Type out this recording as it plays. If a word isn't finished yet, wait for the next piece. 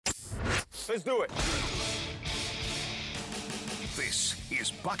Let's do it. This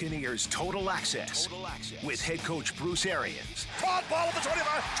is Buccaneers Total Access with head coach Bruce Arians. Caught ball at the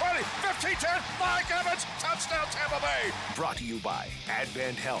 25, 20, 15, 10. Mike Evans, touchdown Tampa Bay. Brought to you by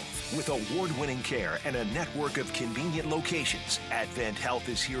Advent Health. With award-winning care and a network of convenient locations, Advent Health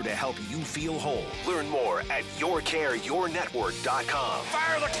is here to help you feel whole. Learn more at yourcareyournetwork.com.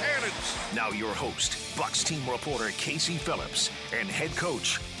 Fire the cannons. Now your host, Bucs team reporter Casey Phillips and head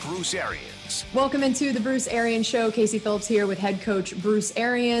coach Bruce Arians. Welcome into the Bruce Arians Show. Casey Phillips here with head coach Bruce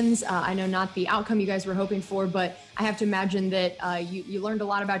Arians. I know not the outcome you guys were hoping for, but I have to imagine that you learned a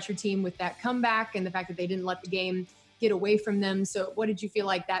lot about your team with that comeback and the fact that they didn't let the game get away from them. So what did you feel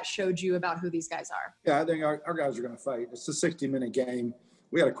like that showed you about who these guys are? Yeah, I think our guys are going to fight. It's a 60-minute game.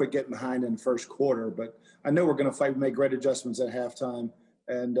 We got to quit getting behind in the first quarter, but I know we're going to fight. We made great adjustments at halftime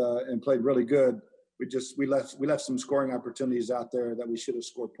and played really good. We left some scoring opportunities out there that we should have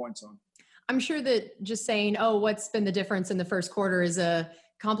scored points on. I'm sure that just saying, what's been the difference in the first quarter is a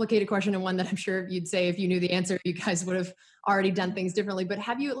complicated question, and one that I'm sure you'd say if you knew the answer, you guys would have already done things differently. But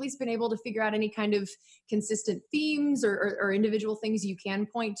have you at least been able to figure out any kind of consistent themes or individual things you can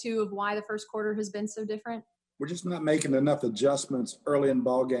point to of why the first quarter has been so different? We're just not making enough adjustments early in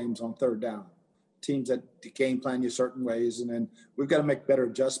ball games on third down. Teams that game plan you certain ways, and then we've got to make better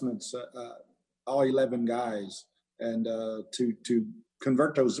adjustments, all 11 guys, and to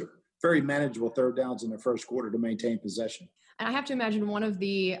convert those very manageable third downs in the first quarter to maintain possession. And I have to imagine one of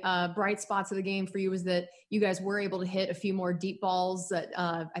the bright spots of the game for you was that you guys were able to hit a few more deep balls that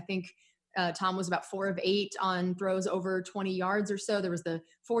I think Tom was about 4 of 8 on throws over 20 yards or so. There was the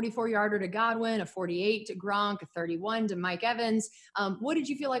 44-yarder to Godwin, a 48 to Gronk, a 31 to Mike Evans. What did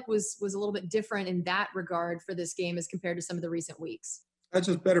you feel like was a little bit different in that regard for this game as compared to some of the recent weeks? That's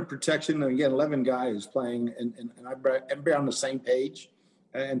just better protection. Again, 11 guys playing, and everybody on the same page,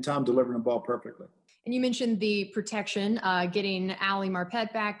 and Tom delivering the ball perfectly. And you mentioned the protection, getting Ali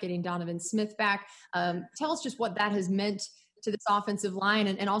Marpet back, getting Donovan Smith back. Tell us just what that has meant to this offensive line,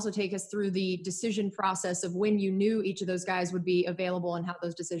 and also take us through the decision process of when you knew each of those guys would be available and how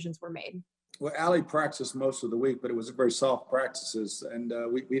those decisions were made. Well, Ali practiced most of the week, but it was very soft practices, and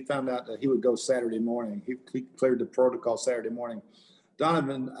we found out that he would go Saturday morning. He cleared the protocol Saturday morning.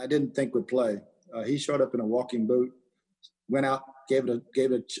 Donovan, I didn't think would play. He showed up in a walking boot, went out, gave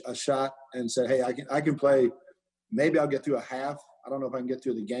it a shot, and said, "Hey, I can play. Maybe I'll get through a half. I don't know if I can get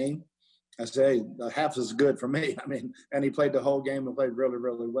through the game." I said, "Hey, the half is good for me." I mean, and he played the whole game and played really,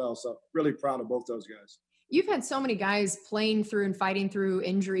 really well. So really proud of both those guys. You've had so many guys playing through and fighting through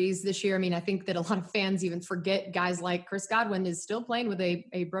injuries this year. I mean, I think that a lot of fans even forget guys like Chris Godwin is still playing with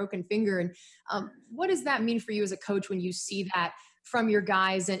a broken finger. And what does that mean for you as a coach when you see that from your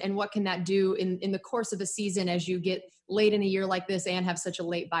guys, and what can that do in the course of a season as you get late in a year like this and have such a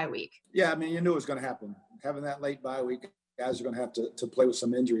late bye week? Yeah, I mean, you knew it was going to happen. Having that late bye week, guys are going to have to play with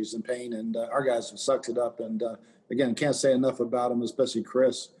some injuries and pain, and our guys have sucked it up. And, again, can't say enough about them, especially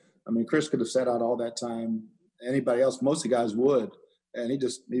Chris. I mean, Chris could have sat out all that time. Anybody else, most of the guys would. And he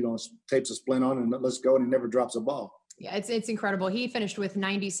just, tapes a splint on and let's go, and he never drops a ball. Yeah, it's incredible. He finished with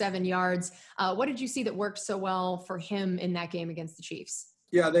 97 yards. What did you see that worked so well for him in that game against the Chiefs?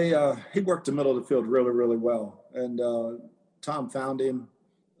 Yeah, he worked the middle of the field really, really well. And Tom found him.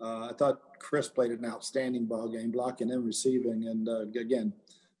 I thought Chris played an outstanding ball game, blocking and receiving. And, again,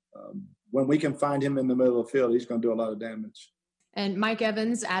 when we can find him in the middle of the field, he's going to do a lot of damage. And Mike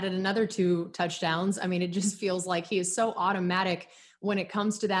Evans added another 2 touchdowns. I mean, it just feels like he is so automatic when it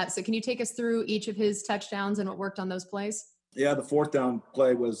comes to that. So can you take us through each of his touchdowns and what worked on those plays? Yeah, the 4th down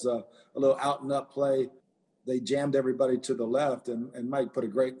play was a little out and up play. They jammed everybody to the left, and Mike put a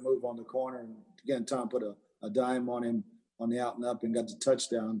great move on the corner. And again, Tom put a dime on him on the out and up and got the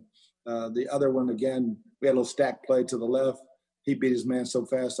touchdown. The other one, again, we had a little stack play to the left. He beat his man so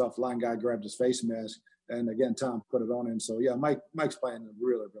fast off line, guy grabbed his face mask. And again, Tom put it on him. So yeah, Mike's playing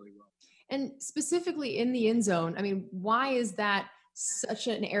really, really well. And specifically in the end zone, I mean, why is that such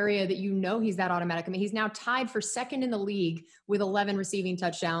an area that he's that automatic? I mean, he's now tied for 2nd in the league with 11 receiving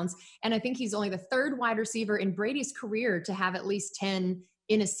touchdowns. And I think he's only the 3rd wide receiver in Brady's career to have at least 10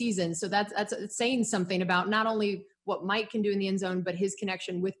 in a season. So that's saying something about not only what Mike can do in the end zone, but his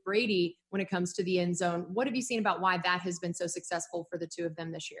connection with Brady when it comes to the end zone. What have you seen about why that has been so successful for the two of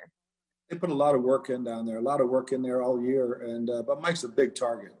them this year? They put a lot of work in down there, a lot of work in there all year. And but Mike's a big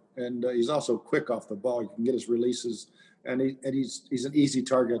target, and he's also quick off the ball. He can get his releases, and he's an easy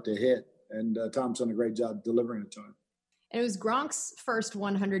target to hit. And Tom's done a great job delivering it to him. And it was Gronk's first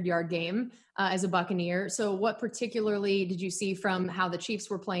 100-yard game as a Buccaneer. So what particularly did you see from how the Chiefs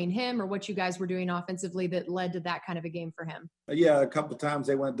were playing him or what you guys were doing offensively that led to that kind of a game for him? Yeah, a couple of times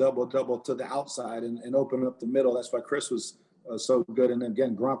they went double to the outside and opened up the middle. That's why Chris was so good. And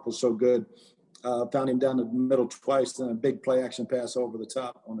again, Gronk was so good. Found him down the middle twice, then a big play action pass over the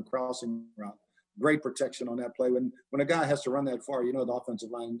top on the crossing route. Great protection on that play. When a guy has to run that far, the offensive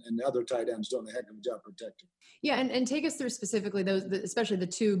line and the other tight ends doing a heck of a job protecting. Yeah, and take us through specifically those, especially the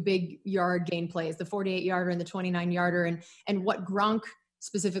two big yard gain plays, the 48-yarder and the 29-yarder, and what Gronk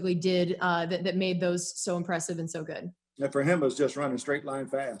specifically did that made those so impressive and so good. And for him, it was just running straight line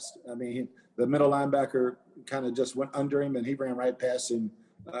fast. I mean, the middle linebacker kind of just went under him, and he ran right past him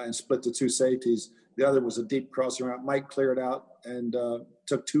and split the two safeties. The other was a deep crossing route. Mike cleared out and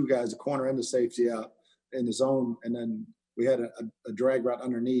took two guys, the corner and the safety, out in the zone, and then we had a drag route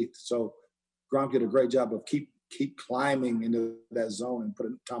underneath. So Gronk did a great job of keep climbing into that zone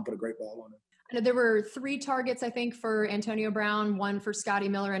and Tom put a great ball on it. I know there were 3 targets, I think, for Antonio Brown, 1 for Scotty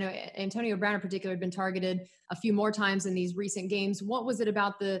Miller. I know Antonio Brown in particular had been targeted a few more times in these recent games. What was it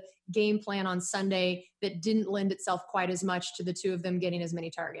about the game plan on Sunday that didn't lend itself quite as much to the two of them getting as many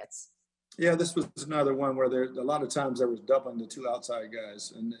targets? Yeah, this was another one where a lot of times there was doubling the two outside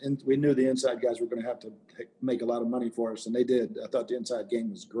guys. And we knew the inside guys were going to have to make a lot of money for us, and they did. I thought the inside game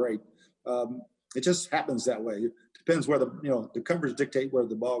was great. It just happens that way. It depends where the covers dictate where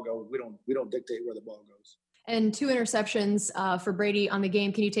the ball goes. We don't dictate where the ball goes. And 2 interceptions for Brady on the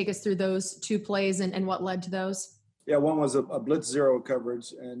game. Can you take us through those 2 plays and what led to those? Yeah, one was a blitz zero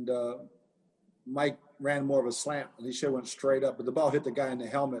coverage, and Mike ran more of a slant, and he should have went straight up, but the ball hit the guy in the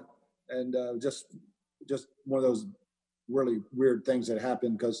helmet, and just one of those really weird things that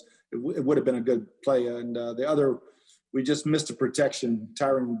happened because it would have been a good play. And the other, we just missed a protection.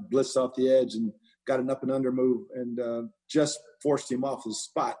 Tyron blitzed off the edge and got an up and under move and just forced him off his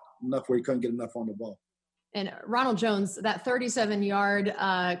spot enough where he couldn't get enough on the ball. And Ronald Jones, that 37-yard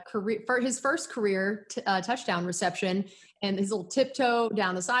career, for his first career touchdown reception, and his little tiptoe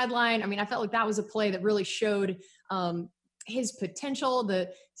down the sideline. I mean, I felt like that was a play that really showed his potential,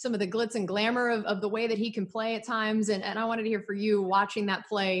 some of the glitz and glamour of the way that he can play at times. And I wanted to hear for you watching that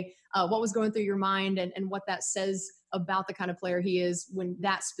play, what was going through your mind and what that says about the kind of player he is when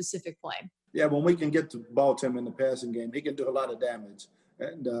that specific play. Yeah, when we can get the ball to him in the passing game, he can do a lot of damage.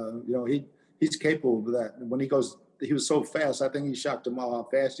 And, he's capable of that. And when he was so fast, I think he shocked them all how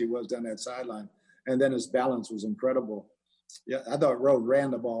fast he was down that sideline. And then his balance was incredible. Yeah, I thought Rode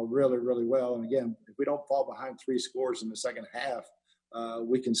ran the ball really, really well. And again, if we don't fall behind 3 scores in the second half,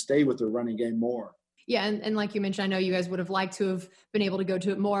 we can stay with the running game more. Yeah, and like you mentioned, I know you guys would have liked to have been able to go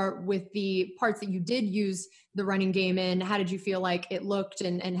to it more with the parts that you did use the running game in. How did you feel like it looked,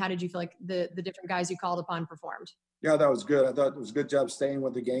 and how did you feel like the different guys you called upon performed? Yeah, that was good. I thought it was a good job staying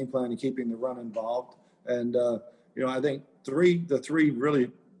with the game plan and keeping the run involved. And, I think the three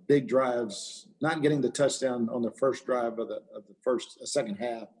really big drives, not getting the touchdown on the first drive of the second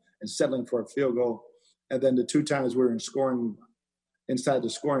half and settling for a field goal. And then the 2 times we were inside the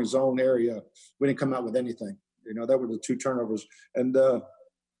scoring zone area, we didn't come out with anything. That were the 2 turnovers. And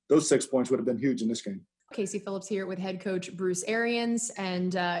those 6 points would have been huge in this game. Casey Phillips here with head coach Bruce Arians,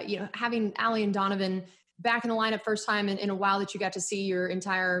 and having Allie and Donovan back in the lineup first time in a while that you got to see your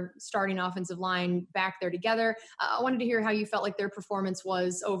entire starting offensive line back there together. I wanted to hear how you felt like their performance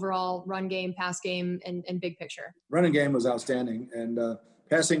was overall, run game, pass game, and big picture. Running game was outstanding, and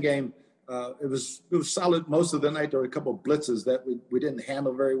passing game, it was solid most of the night. There were a couple of blitzes that we didn't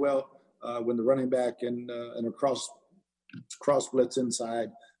handle very well when the running back and a cross blitz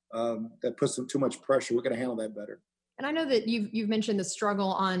inside that puts them too much pressure. We're going to handle that better. And I know that you've mentioned the struggle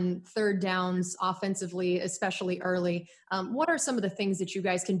on third downs offensively, especially early. What are some of the things that you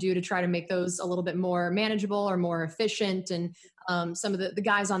guys can do to try to make those a little bit more manageable or more efficient, and some of the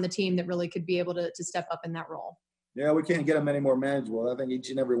guys on the team that really could be able to step up in that role? Yeah, we can't get them any more manageable. I think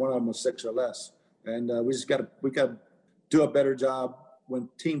each and every one of them was 6 or less. And we got to do a better job when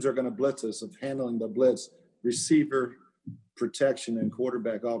teams are going to blitz us of handling the blitz, receiver, protection, and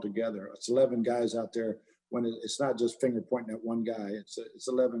quarterback all together. It's 11 guys out there. When it's not just finger pointing at one guy, it's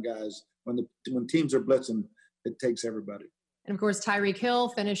 11 guys. When teams are blitzing, it takes everybody. And of course, Tyreek Hill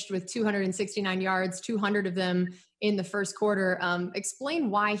finished with 269 yards, 200 of them in the first quarter. Explain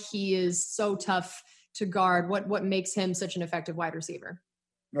why he is so tough to guard. What makes him such an effective wide receiver?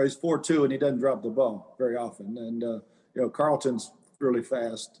 He's 4'2", and he doesn't drop the ball very often. And Carlton's really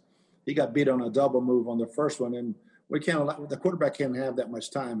fast. He got beat on a double move on the first one, and the quarterback can't have that much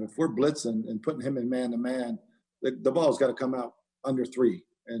time. If we're blitzing and putting him in man-to-man, the ball's got to come out under 3.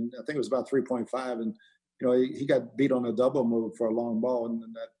 And I think it was about 3.5. And he got beat on a double move for a long ball, and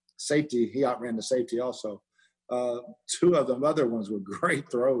that safety, he outran the safety also. Two of them other ones were great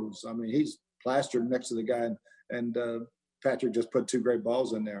throws. I mean, he's plastered next to the guy, and Patrick just put two great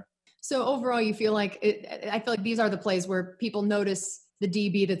balls in there. So overall, you feel like I feel like these are the plays where people notice the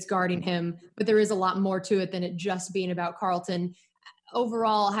DB that's guarding him, but there is a lot more to it than it just being about Carlton.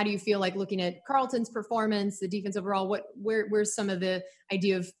 Overall, how do you feel like looking at Carlton's performance, the defense overall? Where's some of the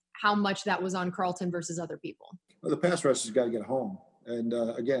idea of how much that was on Carlton versus other people? Well, the pass rush has got to get home. And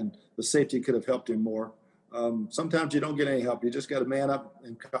again, the safety could have helped him more. Sometimes you don't get any help. You just got to man up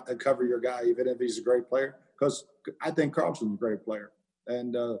and cover your guy, even if he's a great player, because I think Carlton's a great player.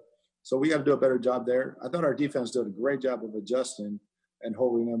 And so we got to do a better job there. I thought our defense did a great job of adjusting and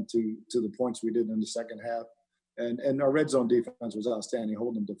holding them to the points we did in the second half. And our red zone defense was outstanding,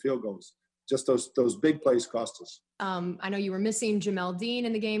 holding them to field goals. Just those big plays cost us. I know you were missing Jamel Dean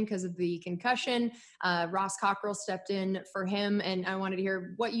in the game because of the concussion. Ross Cockrell stepped in for him, and I wanted to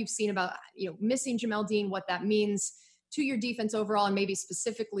hear what you've seen about missing Jamel Dean, what that means to your defense overall, and maybe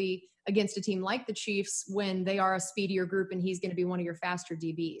specifically against a team like the Chiefs when they are a speedier group and he's going to be one of your faster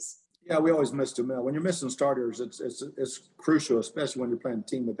DBs. Yeah, we always miss Jamel. When you're missing starters, it's crucial, especially when you're playing a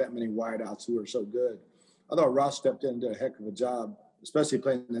team with that many wideouts who are so good. I thought Ross stepped in and did a heck of a job, especially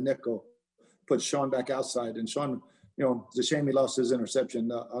playing the nickel. Put Sean back outside, and Sean, it's a shame he lost his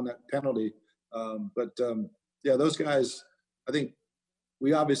interception on that penalty. Yeah, those guys, I think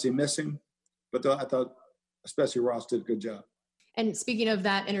we obviously miss him, but I thought especially Ross did a good job. And speaking of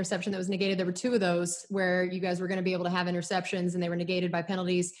that interception that was negated, there were two of those where you guys were going to be able to have interceptions and they were negated by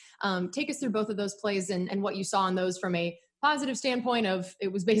penalties. Take us through both of those plays and what you saw in those from a positive standpoint of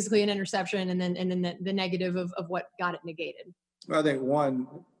it was basically an interception and then the negative of what got it negated. Well, I think one,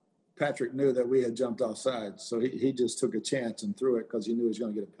 Patrick knew that we had jumped offside, so he just took a chance and threw it because he knew he was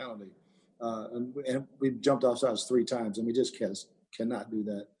going to get a penalty. And we jumped offsides 3 times, and we just cannot do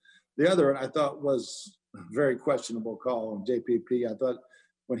that. The other one I thought was a very questionable call on JPP. I thought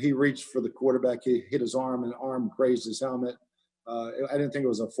when he reached for the quarterback, he hit his arm, and the arm grazed his helmet. I didn't think it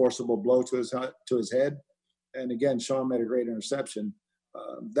was a forcible blow to his head. And again, Sean made a great interception.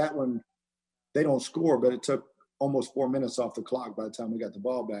 That one, they don't score, but it took almost 4 minutes off the clock by the time we got the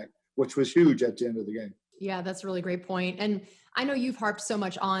ball back, which was huge at the end of the game. Yeah, that's a really great point. And I know you've harped so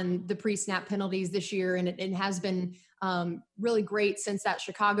much on the pre-snap penalties this year, and it has been really great since that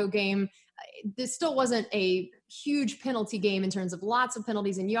Chicago game. This still wasn't a huge penalty game in terms of lots of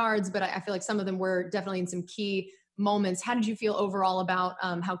penalties and yards, but I feel like some of them were definitely in some key moments. How did you feel overall about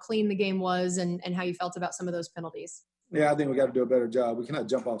how clean the game was and how you felt about some of those penalties? Yeah, I think we got to do a better job. We cannot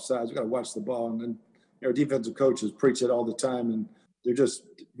jump off sides. We got to watch the ball. And then defensive coaches preach it all the time, and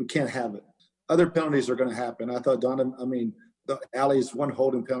we can't have it. Other penalties are going to happen. I thought the Alley's one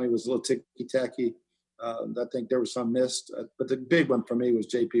holding penalty was a little ticky-tacky. I think there was some missed. But the big one for me was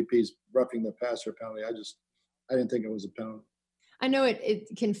JPP's roughing the passer penalty. I didn't think it was a penalty. I know it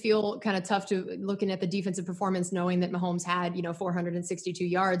can feel kind of tough to looking at the defensive performance, knowing that Mahomes had, 462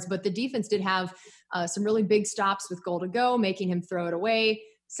 yards, but the defense did have some really big stops with goal to go, making him throw it away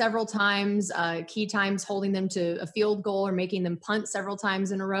several times, key times holding them to a field goal or making them punt several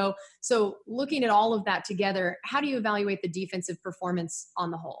times in a row. So looking at all of that together, how do you evaluate the defensive performance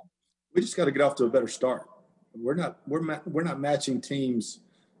on the whole? We just got to get off to a better start. We're not matching teams'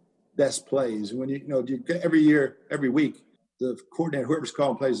 best plays. When every week, the coordinator, whoever's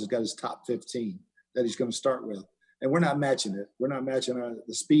calling plays, has got his top 15 that he's going to start with. And we're not matching it. We're not matching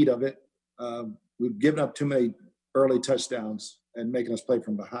the speed of it. We've given up too many early touchdowns and making us play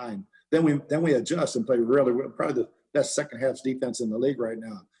from behind. Then we adjust and play really, probably the best second half defense in the league right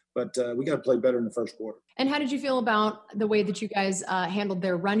now. But we got to play better in the first quarter. And how did you feel about the way that you guys handled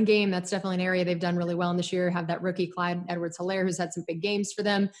their run game? That's definitely an area they've done really well in this year. Have that rookie Clyde Edwards-Helaire, who's had some big games for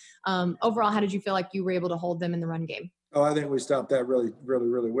them. Overall, how did you feel like you were able to hold them in the run game? Oh, I think we stopped that really, really,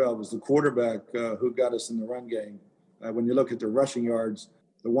 really well. It was the quarterback who got us in the run game. When you look at the rushing yards,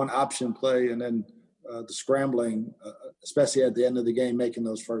 the one option play, and then the scrambling, especially at the end of the game, making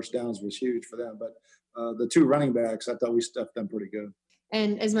those first downs was huge for them. But the two running backs, I thought we stuffed them pretty good.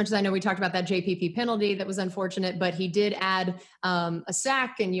 And as much as I know we talked about that JPP penalty that was unfortunate, but he did add a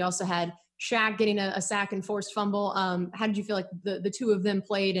sack, and you also had Shaq getting a sack and forced fumble. How did you feel like the two of them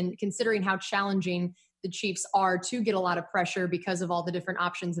played, and considering how challenging the Chiefs are to get a lot of pressure because of all the different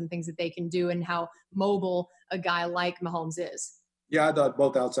options and things that they can do and how mobile a guy like Mahomes is? Yeah, I thought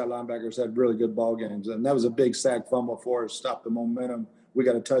both outside linebackers had really good ball games. And that was a big sack fumble for us, stopped the momentum. We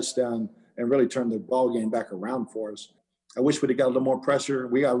got a touchdown and really turned the ball game back around for us. I wish we'd have got a little more pressure.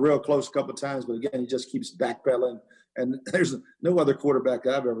 We got real close a couple of times, but again, he just keeps backpedaling. And there's no other quarterback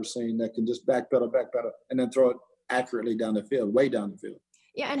I've ever seen that can just backpedal, and then throw it accurately down the field, way down the field.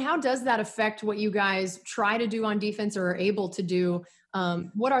 Yeah, and how does that affect what you guys try to do on defense or are able to do?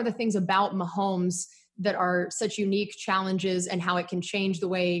 What are the things about Mahomes that are such unique challenges and how it can change the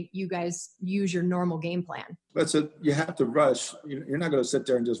way you guys use your normal game plan? But you have to rush. You're not going to sit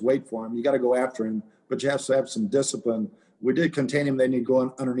there and just wait for him. You got to go after him, but you have to have some discipline. We did contain him. Then he'd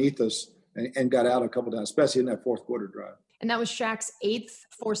go underneath us and got out a couple times, especially in that fourth quarter drive. And that was Shaq's 8th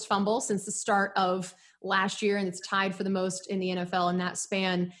forced fumble since the start of last year, and it's tied for the most in the NFL in that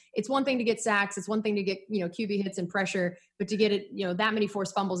span. It's one thing to get sacks. It's one thing to get, QB hits and pressure, but to get it, that many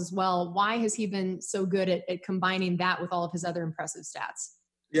forced fumbles as well. Why has he been so good at combining that with all of his other impressive stats?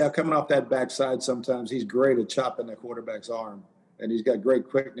 Yeah, coming off that backside sometimes, he's great at chopping the quarterback's arm, and he's got great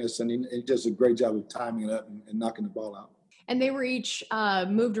quickness, and he does a great job of timing it up and knocking the ball out. And they were each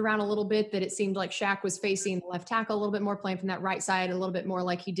moved around a little bit, that it seemed like Shaq was facing the left tackle a little bit more, playing from that right side a little bit more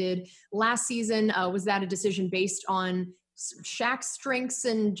like he did last season. Was that a decision based on Shaq's strengths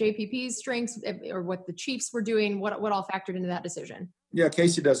and JPP's strengths, or what the Chiefs were doing? What all factored into that decision? Yeah,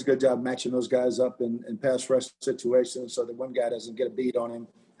 Casey does a good job matching those guys up in pass rush situations so that one guy doesn't get a beat on him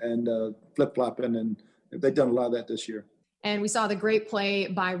and flip-flopping, and they've done a lot of that this year. And we saw the great play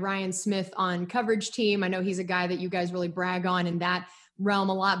by Ryan Smith on coverage team. I know he's a guy that you guys really brag on in that realm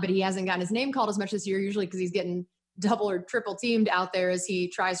a lot, but he hasn't gotten his name called as much this year, usually because he's getting double or triple teamed out there as he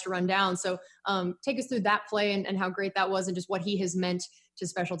tries to run down. So take us through that play and how great that was and just what he has meant to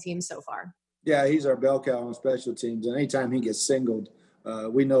special teams so far. Yeah, he's our bell cow on special teams. And anytime he gets singled,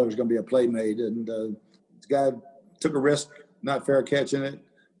 we know there's going to be a play made. And the guy took a risk, not fair catching it.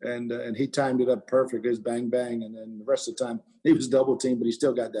 And he timed it up perfect. It was bang, bang. And then the rest of the time, he was double teamed, but he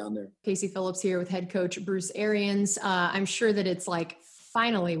still got down there. Casey Phillips here with head coach Bruce Arians. I'm sure that it's like,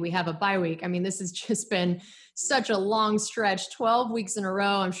 finally, we have a bye week. I mean, this has just been such a long stretch, 12 weeks in a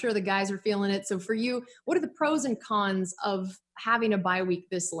row. I'm sure the guys are feeling it. So for you, what are the pros and cons of having a bye week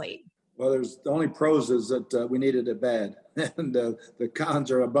this late? Well, the only pros is that we needed it bad. And the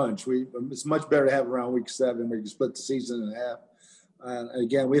cons are a bunch. It's much better to have around week 7 where you can split the season in half.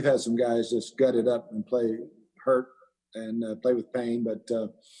 Again, we've had some guys just gut it up and play hurt and play with pain, but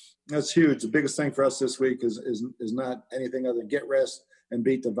that's huge. The biggest thing for us this week is not anything other than get rest and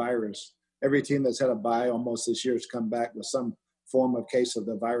beat the virus. Every team that's had a bye almost this year has come back with some form of case of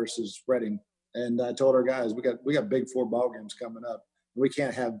the virus is spreading. And I told our guys, we got big 4 ball games coming up. We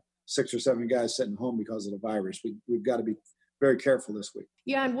can't have 6 or 7 guys sitting home because of the virus. We've got to be very careful this week.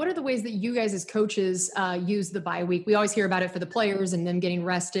 Yeah, and what are the ways that you guys as coaches use the bye week? We always hear about it for the players and them getting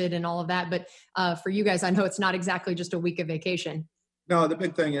rested and all of that, but for you guys, I know it's not exactly just a week of vacation. No, the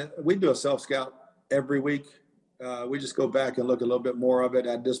big thing is we do a self-scout every week. We just go back and look a little bit more of it,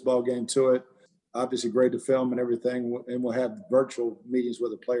 add this ball game to it. Obviously, great to film and everything, and we'll have virtual meetings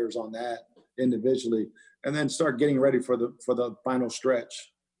with the players on that individually, and then start getting ready for the final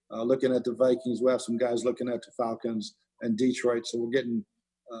stretch. Looking at the Vikings, we'll have some guys looking at the Falcons and Detroit, so we're getting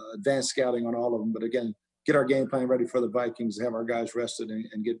advanced scouting on all of them. But again, get our game plan ready for the Vikings, have our guys rested,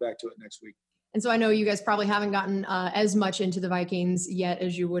 and get back to it next week. And so I know you guys probably haven't gotten as much into the Vikings yet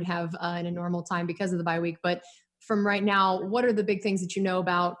as you would have in a normal time because of the bye week. But from right now, what are the big things that you know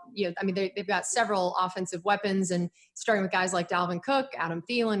about? I mean, they've got several offensive weapons, and starting with guys like Dalvin Cook, Adam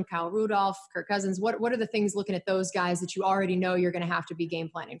Thielen, Kyle Rudolph, Kirk Cousins. What are the things looking at those guys that you already know you're going to have to be game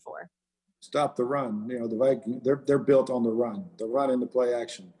planning for? Stop the run. The Vikings, they're built on the run and the play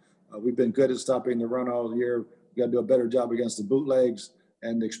action. We've been good at stopping the run all year. We've got to do a better job against the bootlegs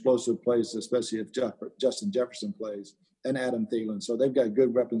and the explosive plays, especially if Justin Jefferson plays and Adam Thielen. So they've got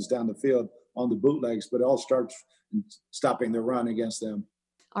good weapons down the field on the bootlegs, but it all starts in stopping the run against them.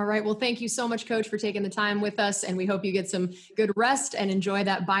 All right. Well, thank you so much, Coach, for taking the time with us, and we hope you get some good rest and enjoy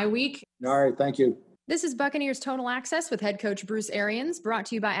that bye week. All right. Thank you. This is Buccaneers Total Access with head coach Bruce Arians, brought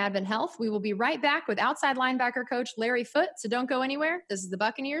to you by Advent Health. We will be right back with outside linebacker coach Larry Foote, so don't go anywhere. This is the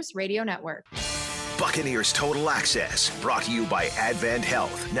Buccaneers Radio Network. Buccaneers Total Access, brought to you by Advent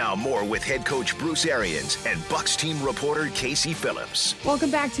Health. Now more with head coach Bruce Arians and Bucs team reporter Casey Phillips. Welcome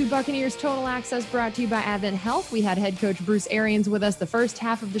back to Buccaneers Total Access, brought to you by Advent Health. We had head coach Bruce Arians with us the first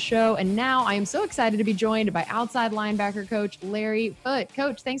half of the show, and now I am so excited to be joined by outside linebacker coach Larry Foote.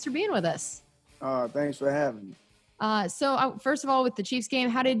 Coach, thanks for being with us. Thanks for having me. So first of all, with the Chiefs game,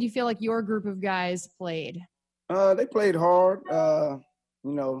 how did you feel like your group of guys played? They played hard.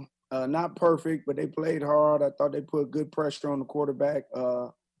 Not perfect, but they played hard. I thought they put good pressure on the quarterback.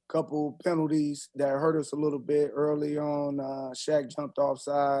 Couple penalties that hurt us a little bit early on. Shaq jumped off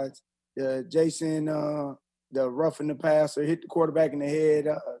sides. Jason, the roughing the passer, hit the quarterback in the head.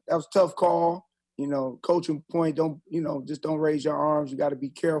 That was a tough call. coaching point, just don't raise your arms. You got to be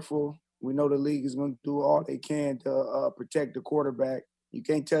careful. We know the league is going to do all they can to protect the quarterback. You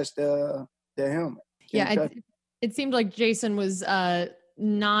can't touch the helmet. It seemed like Jason was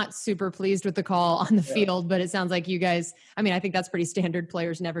not super pleased with the call on the field, but it sounds like you guys, I think that's pretty standard.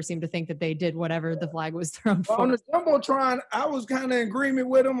 Players never seem to think that they did whatever the flag was thrown for. On the Jumbotron, I was kind of in agreement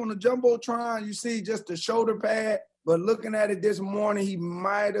with him. On the Jumbotron, you see just the shoulder pad, but looking at it this morning, he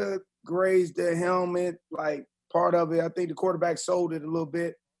might have grazed the helmet, like part of it. I think the quarterback sold it a little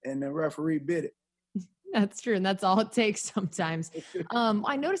bit, and the referee bit it. That's true. And that's all it takes sometimes.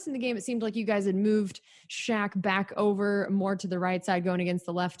 I noticed in the game, it seemed like you guys had moved Shaq back over more to the right side going against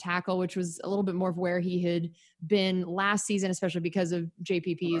the left tackle, which was a little bit more of where he had been last season, especially because of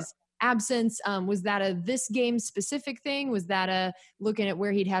JPP's absence. Was that a this game specific thing? Was that a looking at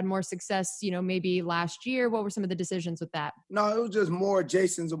where he'd had more success, maybe last year? What were some of the decisions with that? No, it was just more,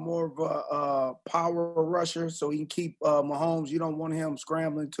 Jason's more of a power rusher, so he can keep Mahomes. You don't want him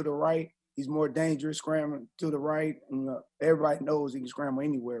scrambling to the right. He's more dangerous scrambling to the right. And, everybody knows he can scramble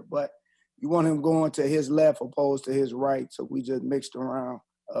anywhere, but you want him going to his left opposed to his right. So we just mixed around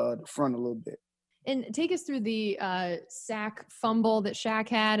the front a little bit. And take us through the sack fumble that Shaq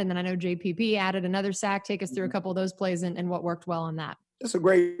had. And then I know JPP added another sack. Take us through a couple of those plays and what worked well on that. It's a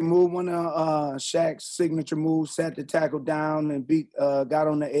great move. One of Shaq's signature moves, sat the tackle down and got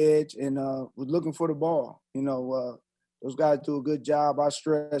on the edge and was looking for the ball. Those guys do a good job. I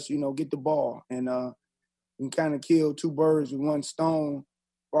stress, get the ball. And you can kind of kill two birds with one stone.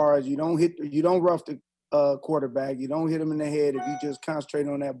 As far as you don't rough the quarterback. You don't hit him in the head if you just concentrate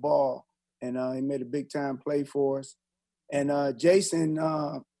on that ball. And he made a big-time play for us. And Jason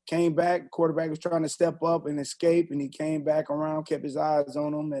came back. Quarterback was trying to step up and escape, and he came back around, kept his eyes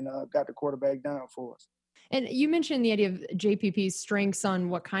on him, and got the quarterback down for us. And you mentioned the idea of JPP's strengths on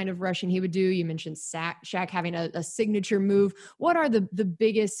what kind of rushing he would do. You mentioned Shaq having a signature move. What are the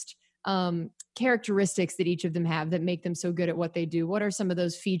biggest characteristics that each of them have that make them so good at what they do? What are some of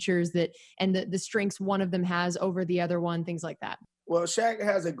those features and the strengths one of them has over the other one, things like that? Well, Shaq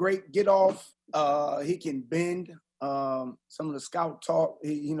has a great get off. He can bend. Some of the scout talk,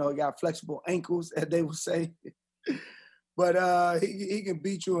 he got flexible ankles, as they would say. But he can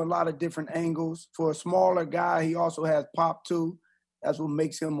beat you in a lot of different angles. For a smaller guy, he also has pop too. That's what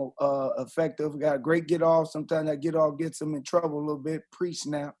makes him effective. Got a great get off. Sometimes that get off gets him in trouble a little bit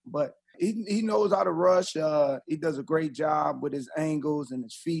pre-snap. But he knows how to rush. He does a great job with his angles and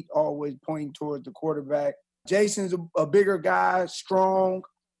his feet always pointing towards the quarterback. Jason's a bigger guy, strong.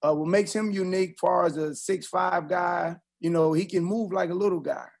 What makes him unique as far as a 6'5" guy, he can move like a little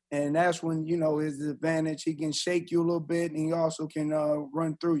guy. And that's when, his advantage. He can shake you a little bit, and he also can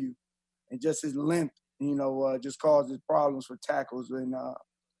run through you. And just his length, just causes problems for tackles. And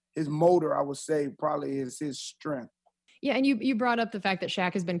his motor, I would say, probably is his strength. Yeah, and you brought up the fact that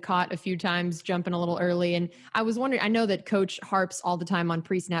Shaq has been caught a few times jumping a little early. And I was wondering, I know that Coach harps all the time on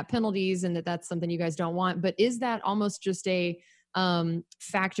pre-snap penalties and that's something you guys don't want. But is that almost just a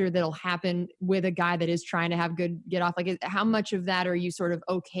factor that'll happen with a guy that is trying to have good get off? Like, how much of that are you sort of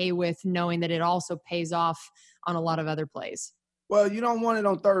okay with, knowing that it also pays off on a lot of other plays? Well, you don't want it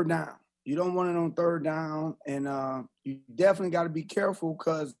on third down. And you definitely got to be careful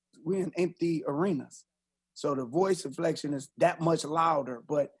because we're in empty arenas. So the voice inflection is that much louder,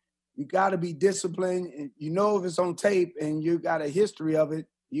 but you got to be disciplined. And if it's on tape and you got a history of it,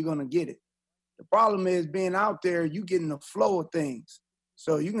 you're going to get it. The problem is being out there, you get in the flow of things.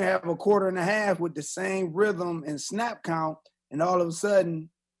 So you can have a quarter and a half with the same rhythm and snap count, and all of a sudden,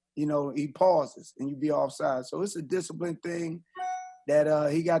 he pauses and you be offside. So it's a discipline thing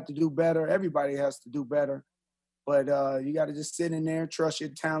that he got to do better. Everybody has to do better. But you got to just sit in there, trust your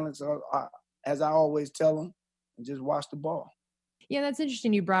talents, as I always tell them, and just watch the ball. Yeah, that's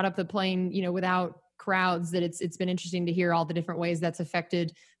interesting. You brought up the playing, without crowds, that it's been interesting to hear all the different ways that's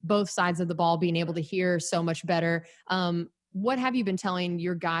affected both sides of the ball, being able to hear so much better. What have you been telling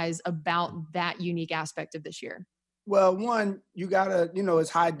your guys about that unique aspect of this year? Well, one, you gotta, it's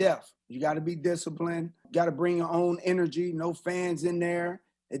high def. You gotta be disciplined. You gotta bring your own energy. No fans in there.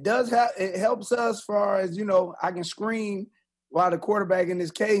 It helps us as far as, I can scream while the quarterback in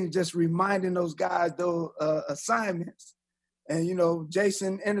his cage, just reminding those guys those assignments. And,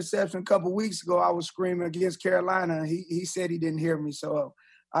 Jason interception a couple weeks ago, I was screaming against Carolina. He said he didn't hear me, so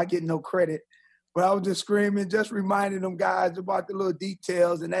I get no credit. But I was just screaming, just reminding them guys about the little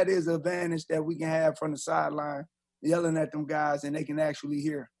details, and that is an advantage that we can have from the sideline, yelling at them guys, and they can actually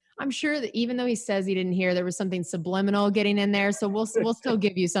hear. I'm sure that even though he says he didn't hear, there was something subliminal getting in there, so we'll still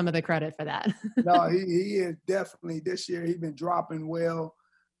give you some of the credit for that. No, he is definitely, this year he's been dropping well.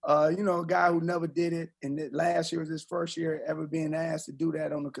 A guy who never did it. And last year was his first year ever being asked to do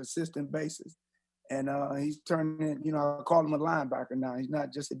that on a consistent basis. And he's turning, I call him a linebacker now. He's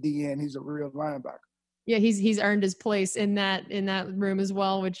not just a DN, he's a real linebacker. Yeah, he's earned his place in that room as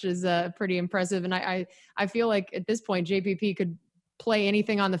well, which is pretty impressive. And I feel like at this point, JPP could play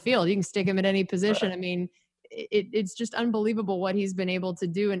anything on the field. You can stick him at any position. Right. I mean, it's just unbelievable what he's been able to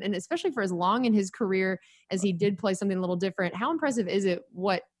do. And especially for as long in his career as he did play something a little different, how impressive is it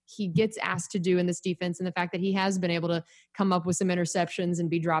what he gets asked to do in this defense and the fact that he has been able to come up with some interceptions and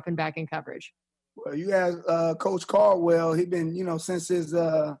be dropping back in coverage? Well, you ask Coach Caldwell, he's been, since his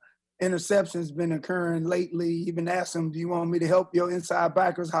interceptions been occurring lately, he been asking him, do you want me to help your inside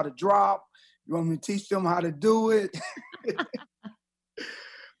backers how to drop? You want me to teach them how to do it?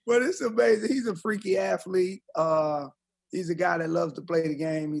 But it's amazing. He's a freaky athlete. He's a guy that loves to play the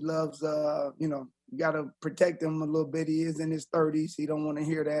game. He loves, you got to protect him a little bit. He is in his 30s. He don't want to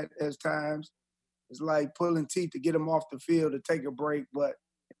hear that at times. It's like pulling teeth to get him off the field to take a break. But,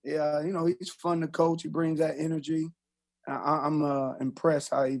 yeah, he's fun to coach. He brings that energy. I'm impressed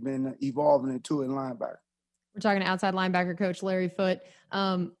how he's been evolving into a linebacker. We're talking to outside linebacker coach Larry Foote.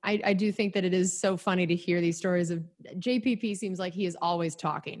 I do think that it is so funny to hear these stories of JPP. Seems like he is always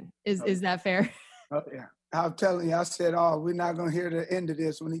talking. Is that fair? Oh, yeah. I'm telling you, I said, we're not going to hear the end of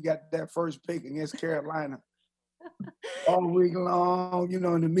this when he got that first pick against Carolina. All week long, in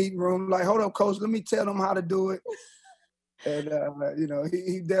the meeting room, like, hold up, coach, let me tell them how to do it. And,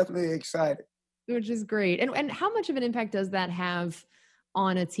 he definitely excited. Which is great. And how much of an impact does that have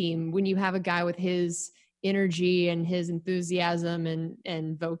on a team when you have a guy with his energy and his enthusiasm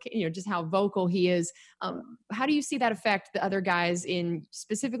and just how vocal he is? How do you see that affect the other guys in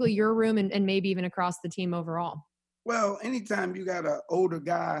specifically your room and maybe even across the team overall? Well, anytime you got an older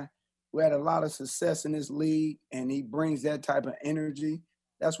guy who had a lot of success in this league and he brings that type of energy,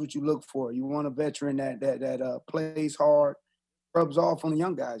 that's what you look for. You want a veteran that plays hard, rubs off on the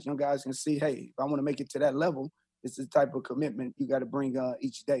young guys. Young guys can see, hey, if I want to make it to that level, it's the type of commitment you got to bring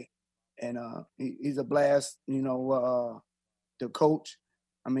each day. And he's a blast, to coach.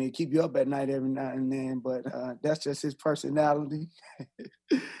 I mean, keep you up at night every now and then, but that's just his personality.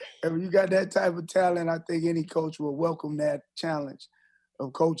 And when you got that type of talent, I think any coach will welcome that challenge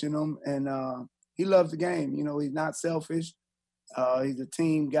of coaching them. And he loves the game. He's not selfish. He's a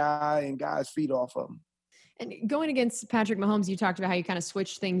team guy, and guys feed off of him. And going against Patrick Mahomes, you talked about how you kind of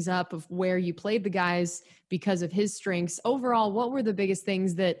switched things up of where you played the guys because of his strengths. Overall, what were the biggest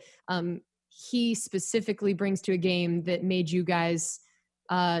things that he specifically brings to a game that made you guys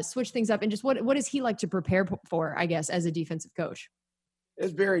switch things up? And just what does he like to prepare for, I guess, as a defensive coach?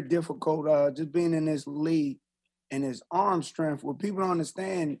 It's very difficult just being in this league and his arm strength. What people don't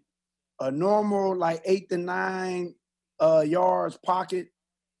understand, a normal like 8 to 9 yards pocket,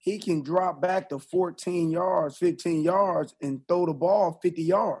 he can drop back to 14 yards, 15 yards, and throw the ball 50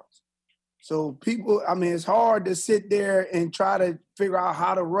 yards. So it's hard to sit there and try to figure out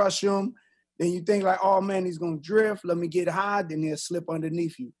how to rush him. Then you think like, oh, man, he's going to drift. Let me get high. Then he'll slip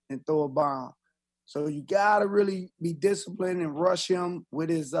underneath you and throw a bomb. So you got to really be disciplined and rush him with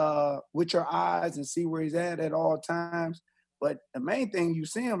your eyes and see where he's at all times. But the main thing, you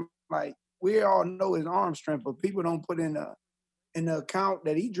see him, like, we all know his arm strength, but people don't put in the account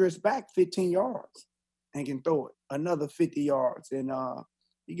that he drifts back 15 yards and can throw it another 50 yards. And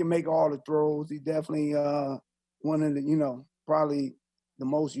he can make all the throws. He definitely one of the, probably the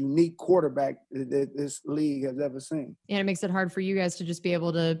most unique quarterback that this league has ever seen. And it makes it hard for you guys to just be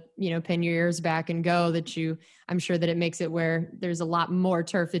able to, pin your ears back and go I'm sure that it makes it where there's a lot more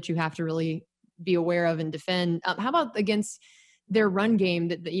turf that you have to really be aware of and defend. How about against their run game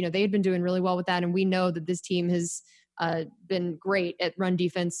that, they had been doing really well with that. And we know that this team has been great at run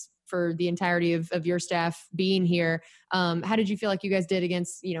defense for the entirety of your staff being here. How did you feel like you guys did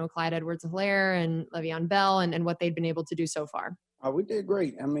against, Clyde Edwards-Helaire and Le'Veon Bell and what they've been able to do so far? We did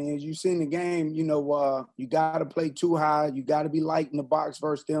great. I mean, as you've seen the game, you got to play too high. You got to be light in the box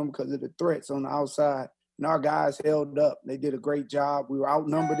versus them because of the threats on the outside. And our guys held up. They did a great job. We were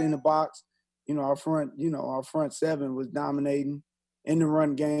outnumbered in the box. Our front seven was dominating in the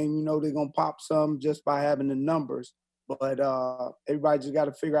run game. They're going to pop some just by having the numbers. But everybody just got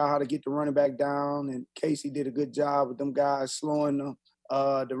to figure out how to get the running back down. And Casey did a good job with them guys slowing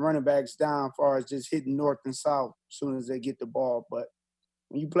the running backs down as far as just hitting north and south as soon as they get the ball. But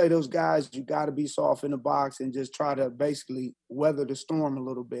when you play those guys, you got to be soft in the box and just try to basically weather the storm a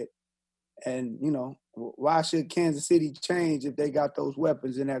little bit. And, why should Kansas City change if they got those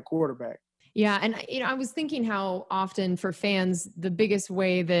weapons in that quarterback? Yeah. And, I was thinking how often for fans, the biggest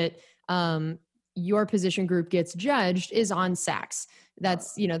way that your position group gets judged is on sacks.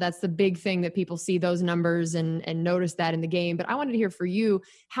 That's, that's the big thing that people see those numbers and notice that in the game. But I wanted to hear for you,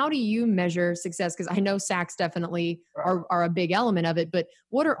 how do you measure success? Because I know sacks definitely are a big element of it, but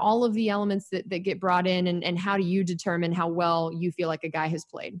what are all of the elements that get brought in, and how do you determine how well you feel like a guy has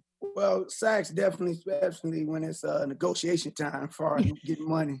played? Well, sacks definitely, especially when it's negotiation time for getting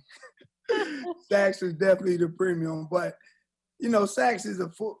money. Sacks is definitely the premium, but sacks is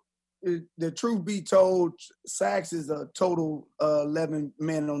the truth be told, sacks is a total 11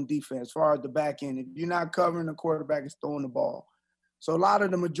 men on defense as far as the back end. If you're not covering, the quarterback is throwing the ball. So a lot of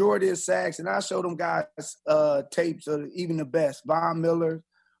the majority of sacks, and I show them guys tapes of even the best, Von Miller,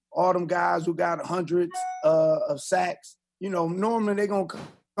 all them guys who got hundreds of sacks. Normally they're going to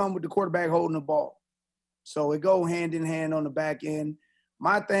come with the quarterback holding the ball. So it go hand in hand on the back end.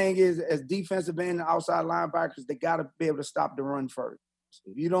 My thing is, as defensive end and outside linebackers, they got to be able to stop the run first.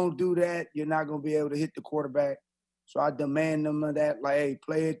 If you don't do that, you're not going to be able to hit the quarterback. So I demand them of that, like, hey,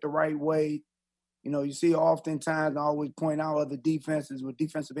 play it the right way. You see oftentimes, I always point out other defenses with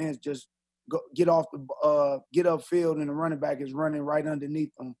defensive ends just get upfield and the running back is running right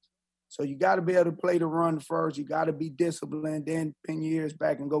underneath them. So you got to be able to play the run first. You got to be disciplined, then pin your ears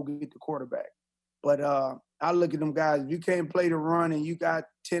back and go get the quarterback. But I look at them guys. If you can't play the run and you got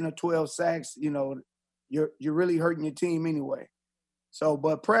 10 or 12 sacks, you're really hurting your team anyway. So,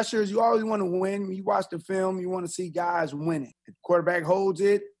 but pressures, you always want to win. When you watch the film, you want to see guys winning. If the quarterback holds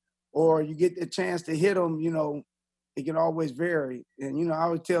it or you get the chance to hit them, it can always vary. And, I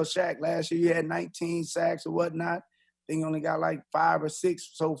always tell Shaq last year you had 19 sacks or whatnot. I think you only got like 5 or 6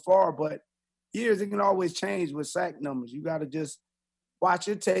 so far. But years, it can always change with sack numbers. You got to just watch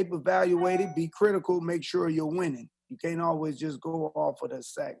your tape, evaluate it, be critical, make sure you're winning. You can't always just go off of the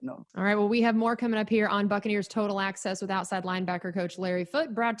sack number. All right, well, we have more coming up here on Buccaneers Total Access with outside linebacker coach Larry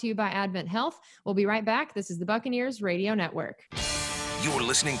Foote, brought to you by Advent Health. We'll be right back. This is the Buccaneers Radio Network. You're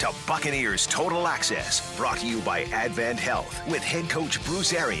listening to Buccaneers Total Access, brought to you by Advent Health with head coach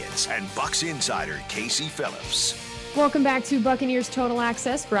Bruce Arians and Bucs insider Casey Phillips. Welcome back to Buccaneers Total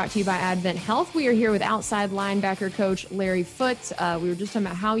Access, brought to you by Advent Health. We are here with outside linebacker coach Larry Foote. We were just talking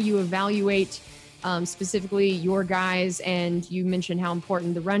about how you evaluate specifically your guys, and you mentioned how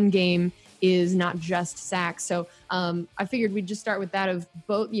important the run game is, not just sacks. So I figured we'd just start with that of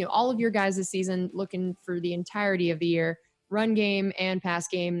both, all of your guys this season, looking for the entirety of the year, run game and pass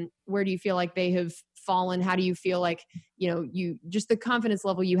game. Where do you feel like they have fallen? How do you feel like, you just the confidence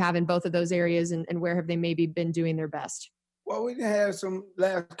level you have in both of those areas, and where have they maybe been doing their best? Well, we didn't have some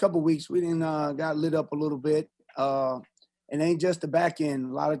last couple of weeks. We didn't got lit up a little bit. And ain't just the back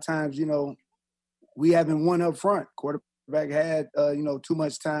end. A lot of times, we haven't won up front. Quarterback had, too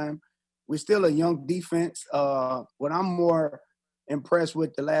much time. We're still a young defense. What I'm more impressed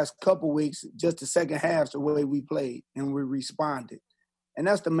with the last couple of weeks, just the second half, the way we played and we responded. And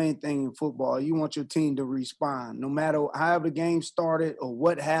that's the main thing in football. You want your team to respond, no matter how the game started or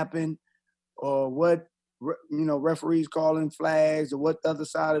what happened or what, referees calling flags or what the other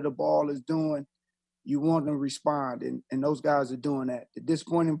side of the ball is doing. You want them to respond, and those guys are doing that. The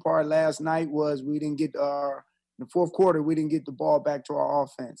disappointing part last night was we didn't get in the fourth quarter, we didn't get the ball back to our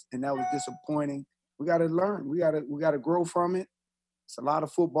offense, and that was disappointing. We got to learn. We got to grow from it. It's a lot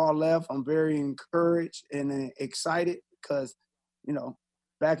of football left. I'm very encouraged and excited because,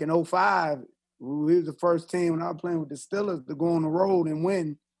 back in 2005, we were the first team when I was playing with the Steelers to go on the road and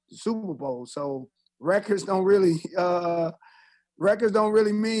win the Super Bowl. So records don't really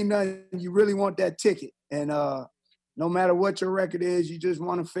mean nothing. You really want that ticket. And no matter what your record is, you just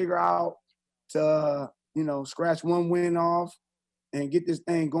want to figure out to, scratch one win off and get this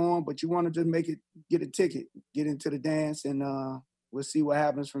thing going. But you want to just get a ticket, get into the dance, and we'll see what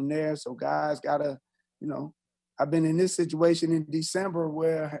happens from there. So guys got to, I've been in this situation in December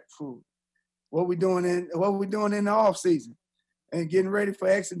where what we doing in the off season and getting ready for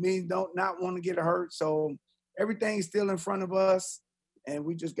exit means don't not want to get hurt. So everything's still in front of us, and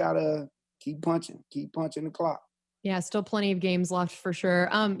we just got to keep punching the clock. Yeah, still plenty of games left for sure.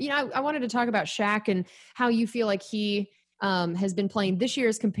 I wanted to talk about Shaq and how you feel like he has been playing this year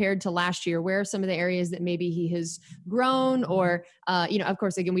as compared to last year. Where are some of the areas that maybe he has grown or, of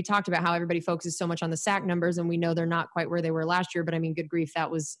course, again, we talked about how everybody focuses so much on the sack numbers, and we know they're not quite where they were last year. But, good grief, that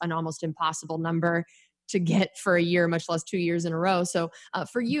was an almost impossible number to get for a year, much less 2 years in a row. So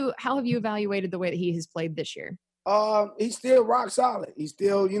for you, how have you evaluated the way that he has played this year? He's still rock solid. He's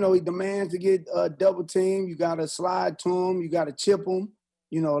still, he demands to get double team. You got to slide to him. You got to chip him.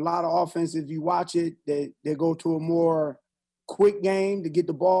 A lot of offense, if you watch it, they go to a more quick game to get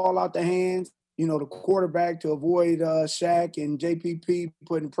the ball out the hands. The quarterback to avoid Shaq and JPP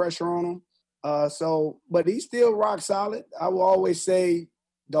putting pressure on him. But he's still rock solid. I will always say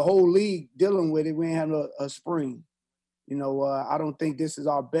the whole league dealing with it, we ain't had a spring. I don't think this is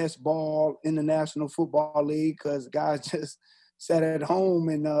our best ball in the National Football League because guys just sat at home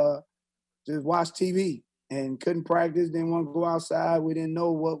and just watched TV and couldn't practice, didn't want to go outside. We didn't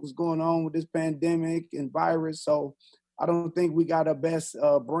know what was going on with this pandemic and virus. So I don't think we got our best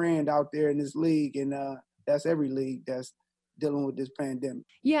brand out there in this league. And that's every league that's dealing with this pandemic.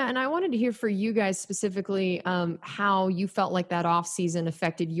 Yeah. And I wanted to hear for you guys specifically how you felt like that off season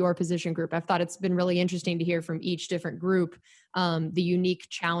affected your position group. I've thought it's been really interesting to hear from each different group, the unique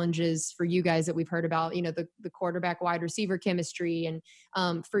challenges for you guys that we've heard about, the quarterback wide receiver chemistry.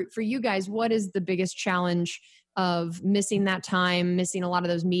 And for you guys, what is the biggest challenge of missing that time, missing a lot of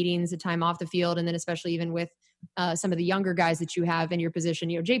those meetings, the time off the field, and then especially even with some of the younger guys that you have in your position?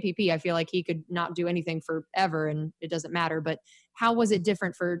 JPP, I feel like he could not do anything forever and it doesn't matter, but how was it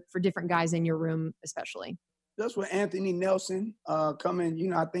different for different guys in your room, especially? Just with Anthony Nelson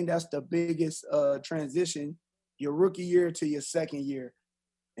coming, I think that's the biggest transition, your rookie year to your second year.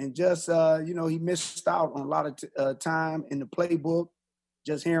 And just, he missed out on a lot of time in the playbook,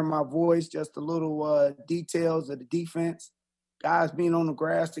 just hearing my voice, just the little details of the defense, guys being on the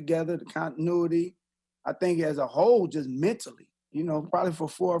grass together, the continuity. I think as a whole, just mentally, probably for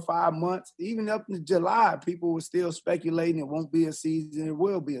 4 or 5 months, even up to July, people were still speculating it won't be a season, it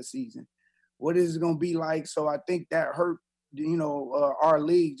will be a season. What is it going to be like? So I think that hurt, our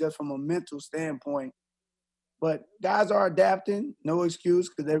league just from a mental standpoint. But guys are adapting, no excuse,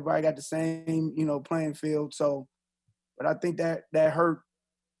 because everybody got the same, playing field. So, but I think that hurt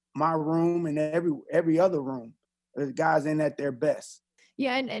my room and every other room. The guys in at their best.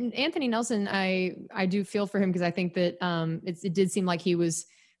 Yeah, and Anthony Nelson, I do feel for him because I think that it did seem like he was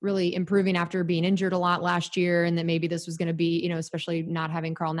really improving after being injured a lot last year, and that maybe this was going to be, especially not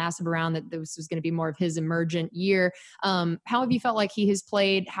having Carl Nassib around, that this was going to be more of his emergent year. How have you felt like he has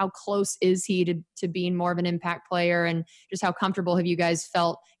played? How close is he to being more of an impact player? And just how comfortable have you guys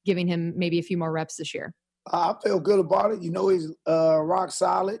felt giving him maybe a few more reps this year? I feel good about it. He's rock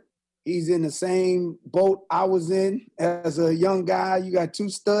solid. He's in the same boat I was in as a young guy. You got 2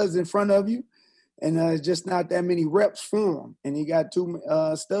 studs in front of you, and it's just not that many reps for him. And he got 2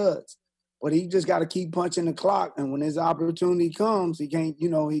 studs. But he just got to keep punching the clock. And when his opportunity comes, he can't,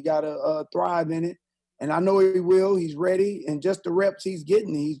 he got to thrive in it. And I know he will. He's ready. And just the reps he's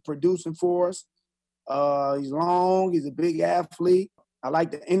getting, he's producing for us. He's long. He's a big athlete. I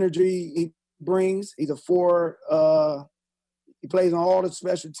like the energy he brings. He's a 4 he plays on all the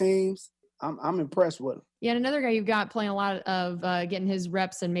special teams. I'm impressed with him. Yeah, and another guy you've got playing a lot of getting his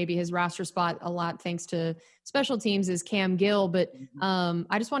reps and maybe his roster spot a lot thanks to special teams is Cam Gill. But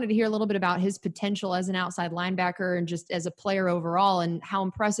I just wanted to hear a little bit about his potential as an outside linebacker and just as a player overall, and how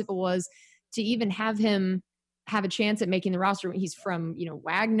impressive it was to even have him have a chance at making the roster. He's from,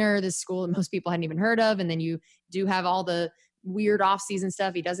 Wagner, this school that most people hadn't even heard of. And then you do have all the weird off-season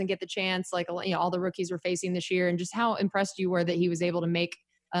stuff. He doesn't get the chance like all the rookies were facing this year, and just how impressed you were that he was able to make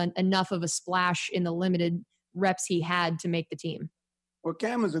enough of a splash in the limited reps he had to make the team. Well,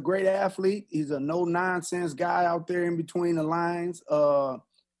 Cam is a great athlete. He's a no-nonsense guy out there in between the lines.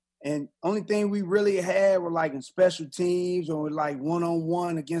 And only thing we really had were like in special teams or like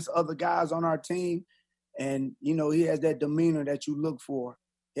one-on-one against other guys on our team. And, he has that demeanor that you look for.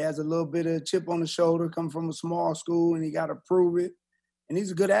 He has a little bit of chip on the shoulder, come from a small school, and he got to prove it. And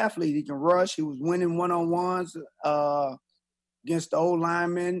he's a good athlete. He can rush. He was winning one-on-ones against the old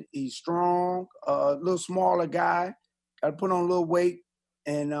linemen. He's strong, a little smaller guy. Got to put on a little weight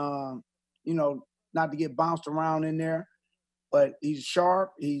and, not to get bounced around in there. But he's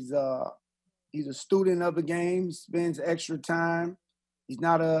sharp. He's a student of the game. He spends extra time. He's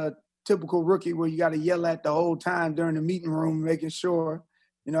not a typical rookie where you got to yell at the whole time during the meeting room, making sure.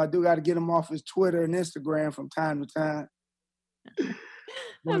 I do got to get him off his Twitter and Instagram from time to time.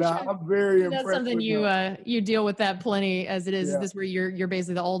 But I'm very impressed. That's something you deal with that plenty as it is. Yeah. Is this where you're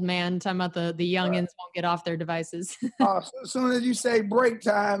basically the old man talking about the youngins won't get off their devices? So as soon as you say break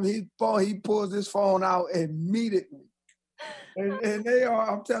time, he pulls his phone out immediately. And they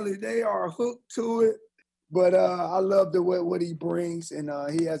are, I'm telling you, they are hooked to it. But I love what he brings, and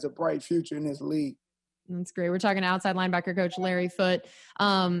he has a bright future in this league. That's great. We're talking to outside linebacker coach Larry Foote.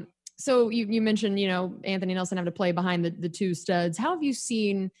 So you mentioned, Anthony Nelson having to play behind the 2 studs. How have you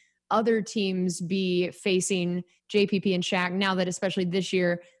seen other teams be facing JPP and Shaq now that, especially this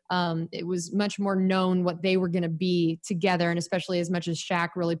year, it was much more known what they were going to be together, and especially as much as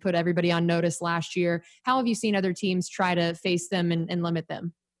Shaq really put everybody on notice last year? How have you seen other teams try to face them and limit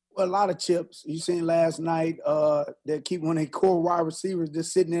them? Well, a lot of chips. You seen last night, they keep one of their core wide receivers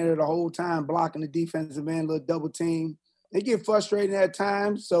just sitting there the whole time blocking the defensive end, little double team. They get frustrated at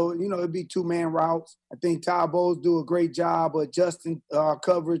times, so, it'd be two-man routes. I think Todd Bowles do a great job of adjusting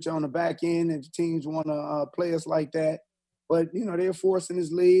coverage on the back end if teams want to play us like that. But, they're forcing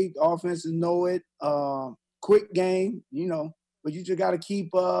this league. Offenses know it. Quick game, but you just got to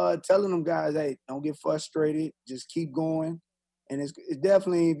keep telling them guys, hey, don't get frustrated. Just keep going. And it's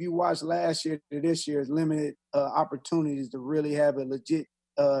definitely, if you watch last year to this year, it's limited opportunities to really have a legit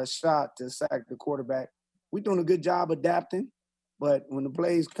shot to sack the quarterback. We're doing a good job adapting, but when the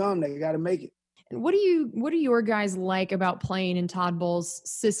plays come, they got to make it. And what do your guys like about playing in Todd Bowles'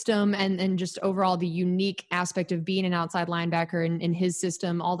 system and just overall the unique aspect of being an outside linebacker in his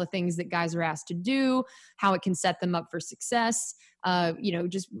system, all the things that guys are asked to do, how it can set them up for success?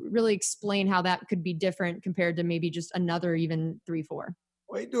 Just really explain how that could be different compared to maybe just another even 3-4. Well,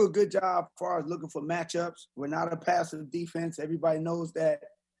 they do a good job as far as looking for matchups. We're not a passive defense. Everybody knows that.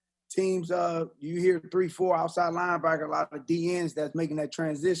 Teams, you hear 3-4 outside linebacker, a lot of DNs that's making that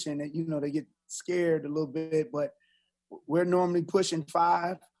transition, and they get scared a little bit, but we're normally pushing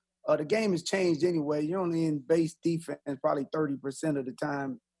 5. The game has changed anyway. You're only in base defense probably 30% of the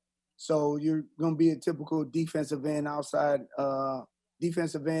time. So you're going to be a typical defensive end outside,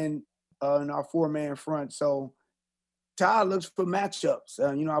 defensive end in our 4-man front. So Todd looks for matchups.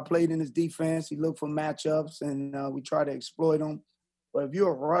 I played in his defense. He looked for matchups, and we try to exploit them. But if you're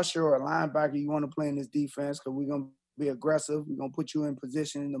a rusher or a linebacker, you want to play in this defense because we're going to be aggressive. We're going to put you in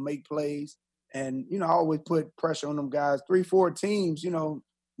position to make plays. And, I always put pressure on them guys. 3-4 teams,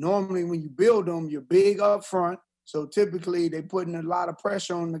 normally when you build them, you're big up front. So typically they putting a lot of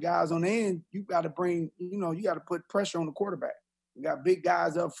pressure on the guys on the end. You got to you got to put pressure on the quarterback. You got big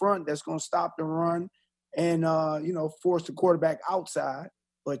guys up front that's going to stop the run and, force the quarterback outside.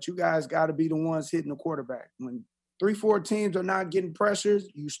 But you guys got to be the ones hitting the quarterback. When 3-4 teams are not getting pressures,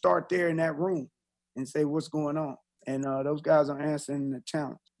 you start there in that room and say, what's going on? And those guys are answering the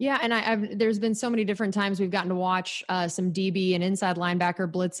challenge. Yeah, and there's been so many different times we've gotten to watch some DB and inside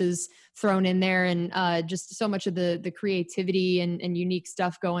linebacker blitzes thrown in there, and just so much of the creativity and unique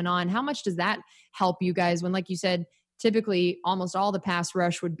stuff going on. How much does that help you guys when, like you said, typically almost all the pass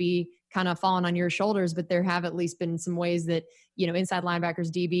rush would be kind of falling on your shoulders, but there have at least been some ways that, inside linebackers,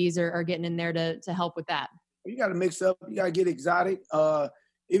 DBs are getting in there to help with that. You got to mix up. You got to get exotic.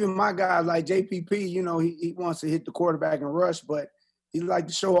 Even my guys like JPP, he wants to hit the quarterback and rush, but he like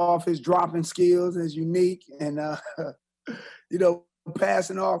to show off his dropping skills, his unique, and,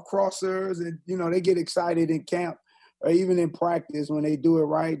 passing off crossers. And, they get excited in camp or even in practice when they do it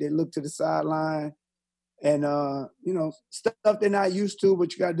right. They look to the sideline and, stuff they're not used to,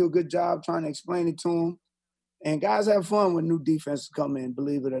 but you got to do a good job trying to explain it to them. And guys have fun when new defenses come in,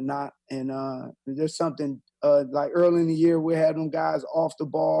 believe it or not. And there's something like early in the year, we had them guys off the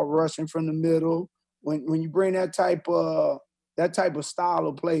ball, rushing from the middle. When you bring that type of style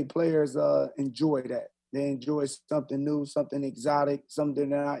of play, players enjoy that. They enjoy something new, something exotic, something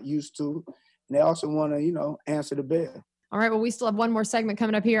they're not used to. And they also want to, answer the bell. All right, well, we still have one more segment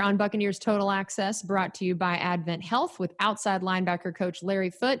coming up here on Buccaneers Total Access, brought to you by Advent Health with outside linebacker coach Larry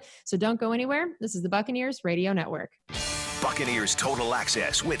Foote. So don't go anywhere. This is the Buccaneers Radio Network. Buccaneers Total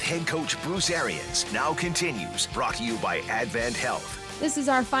Access with head coach Bruce Arians now continues, brought to you by Advent Health. This is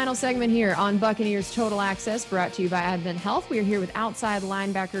our final segment here on Buccaneers Total Access, brought to you by Advent Health. We are here with outside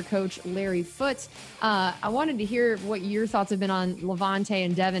linebacker coach Larry Foote. I wanted to hear what your thoughts have been on Levante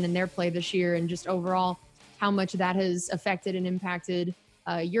and Devin and their play this year, and just overall how much that has affected and impacted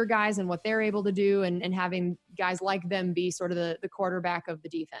your guys and what they're able to do, and having guys like them be sort of the quarterback of the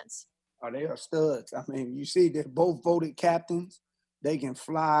defense. Oh, they are studs. I mean, you see they're both voted captains. They can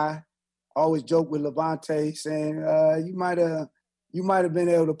fly. I always joke with Levante saying, you might have been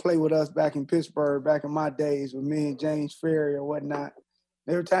able to play with us back in Pittsburgh, back in my days with me and James Ferry or whatnot.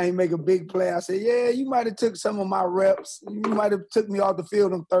 Every time you make a big play, I say, yeah, you might have took some of my reps. You might have took me off the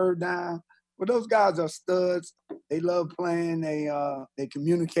field on third down. But those guys are studs. They love playing. They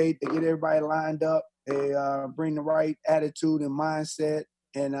communicate. They get everybody lined up. They bring the right attitude and mindset.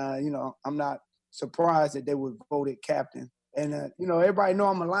 And, I'm not surprised that they were voted captain. And, everybody know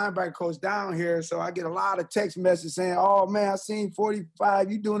I'm a linebacker coach down here, so I get a lot of text messages saying, oh, man, I seen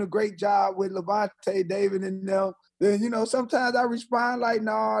 45. You doing a great job with Levante, David, and them. Then, sometimes I respond like,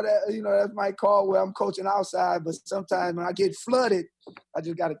 no, that's my call where I'm coaching outside. But sometimes when I get flooded, I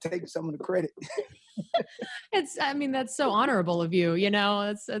just got to take some of the credit. I mean, that's so honorable of you,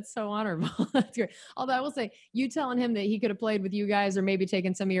 that's so honorable. That's great. Although I will say, you telling him that he could have played with you guys or maybe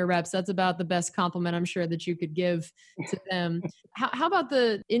taken some of your reps, that's about the best compliment I'm sure that you could give to them. How about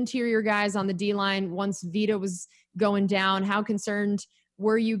the interior guys on the D line once Vita was going down? How concerned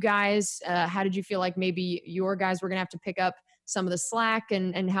were you guys? How did you feel like maybe your guys were going to have to pick up some of the slack,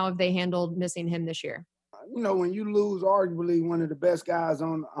 and how have they handled missing him this year? When you lose arguably one of the best guys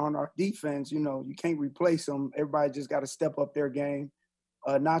on our defense, you can't replace him. Everybody just got to step up their game.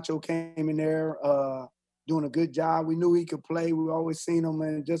 Nacho came in there doing a good job. We knew he could play. We always seen him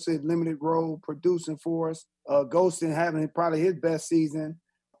in just a limited role producing for us. Ghostin having probably his best season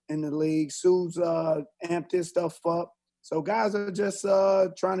in the league. Sue's amped his stuff up. So guys are just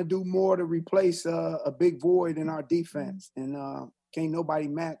trying to do more to replace a big void in our defense. And can't nobody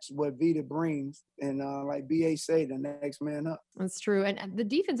match what Vita brings. And like B.A. say, the next man up. That's true. And the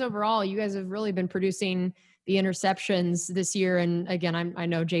defense overall, you guys have really been producing the interceptions this year. And again, I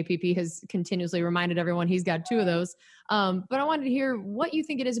know JPP has continuously reminded everyone he's got 2 of those. But I wanted to hear what you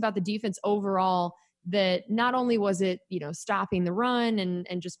think it is about the defense overall that not only was it, stopping the run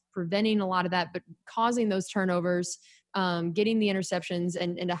and just preventing a lot of that, but causing those turnovers, getting the interceptions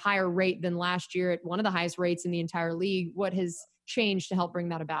and a higher rate than last year at one of the highest rates in the entire league. What has changed to help bring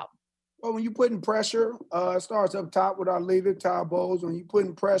that about? Well, when you're putting pressure, it starts up top with our leader, Todd Bowles. When you're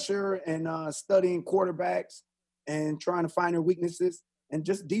putting pressure and studying quarterbacks and trying to find their weaknesses, and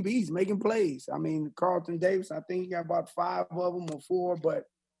just DBs making plays. I mean, Carlton Davis, I think he got about 5 of them or 4, but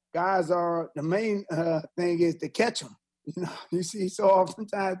guys are the main thing is to catch them. You see so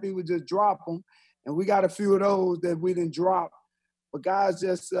oftentimes people just drop them, and we got a few of those that we didn't drop. But guys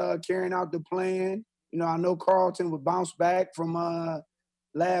just carrying out the plan. I know Carlton would bounce back from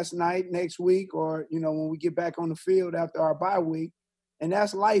last night, next week, or, when we get back on the field after our bye week. And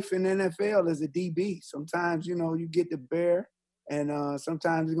that's life in the NFL as a DB. Sometimes, you get the bear, and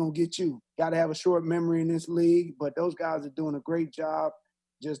sometimes it's going to get you. Got to have a short memory in this league, but those guys are doing a great job.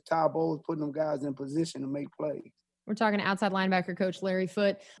 Just Todd Bowles putting them guys in position to make plays. We're talking to outside linebacker coach Larry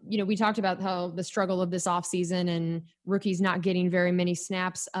Foote. We talked about how the struggle of this offseason and rookies not getting very many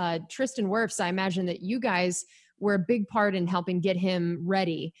snaps. Tristan Wirfs, I imagine that you guys were a big part in helping get him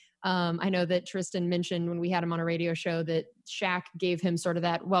ready. I know that Tristan mentioned when we had him on a radio show that Shaq gave him sort of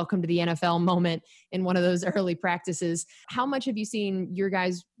that welcome to the NFL moment in one of those early practices. How much have you seen your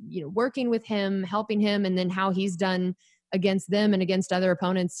guys, working with him, helping him, and then how he's done against them and against other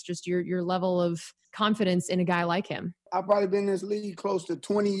opponents, just your level of confidence in a guy like him? I've probably been in this league close to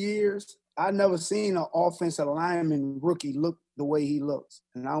 20 years. I've never seen an offensive lineman rookie look the way he looks.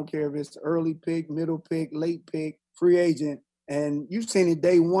 And I don't care if it's early pick, middle pick, late pick, free agent. And you've seen it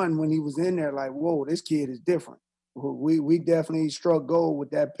day one when he was in there, like, whoa, this kid is different. We definitely struck gold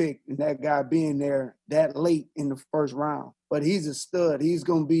with that pick and that guy being there that late in the first round. But he's a stud. He's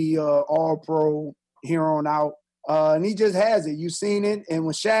going to be all-pro here on out. And he just has it. You've seen it. And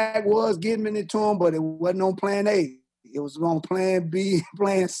when Shaq was getting it to him, but it wasn't on plan A. It was on plan B,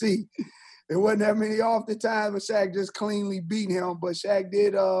 plan C. There wasn't that many off the time, but Shaq just cleanly beat him. But Shaq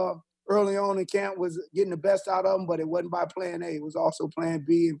did early on in camp was getting the best out of him, but it wasn't by plan A. It was also plan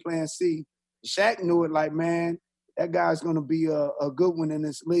B and plan C. Shaq knew it like, man, that guy's going to be a good one in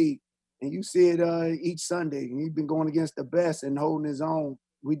this league. And you see it each Sunday. And he's been going against the best and holding his own.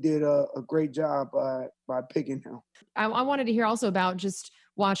 We did a great job by picking him. I wanted to hear also about just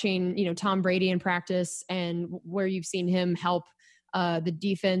watching, Tom Brady in practice and where you've seen him help the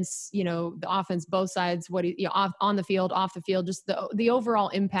defense, the offense, both sides, on the field, off the field, just the overall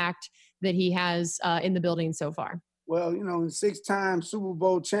impact that he has in the building so far. Well, 6-time Super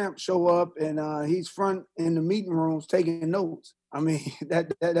Bowl champ show up and he's front in the meeting rooms taking notes. I mean,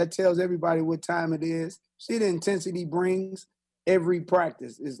 that tells everybody what time it is. See the intensity he brings every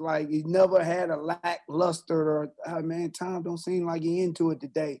practice. It's like he never had a lackluster or, man, Tom don't seem like he into it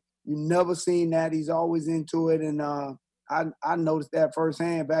today. You never seen that. He's always into it. And I noticed that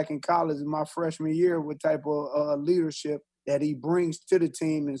firsthand back in college in my freshman year, what type of leadership that he brings to the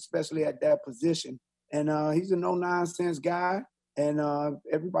team, and especially at that position. And he's a no-nonsense guy, and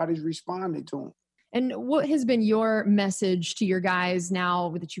everybody's responding to him. And what has been your message to your guys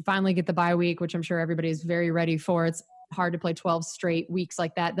now that you finally get the bye week, which I'm sure everybody is very ready for? It's hard to play 12 straight weeks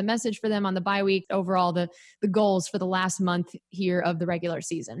like that. The message for them on the bye week, overall, the goals for the last month here of the regular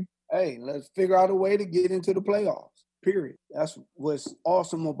season. Hey, let's figure out a way to get into the playoffs, period. That's what's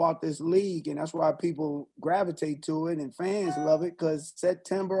awesome about this league, and that's why people gravitate to it and fans love it, because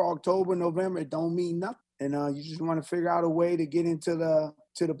September, October, November, it don't mean nothing. And you just want to figure out a way to get into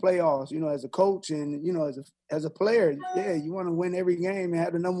to the playoffs, as a coach and, as a player. Yeah, you want to win every game and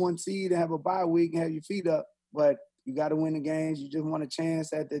have the number one seed and have a bye week and have your feet up. But you got to win the games. You just want a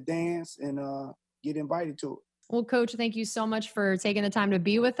chance at the dance and get invited to it. Well, Coach, thank you so much for taking the time to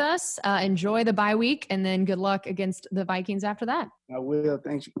be with us. Enjoy the bye week, and then good luck against the Vikings after that. I will.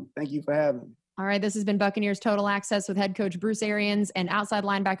 Thank you for having me. All right, this has been Buccaneers Total Access with head coach Bruce Arians and outside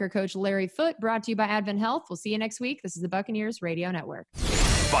linebacker coach Larry Foote, brought to you by Advent Health. We'll see you next week. This is the Buccaneers Radio Network.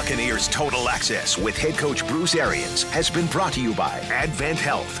 Buccaneers Total Access with head coach Bruce Arians has been brought to you by Advent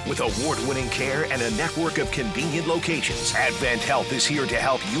Health. With award-winning care and a network of convenient locations, Advent Health is here to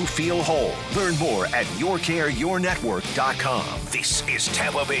help you feel whole. Learn more at yourcareyournetwork.com. This is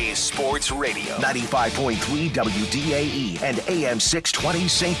Tampa Bay Sports Radio, 95.3 WDAE and AM 620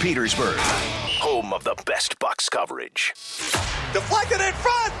 St. Petersburg. Home of the best Bucs coverage. Deflected in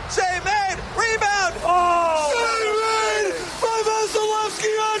front. Save made. Rebound. Oh! Save made by Vasilevsky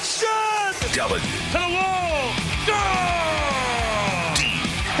on shot. W. To the wall. Go! D.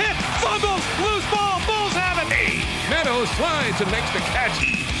 Hit. Fumbles. Loose ball. Bulls have it. A. Meadows slides and makes the catch.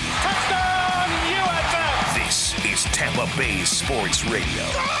 Touchdown, USF. This is Tampa Bay Sports Radio.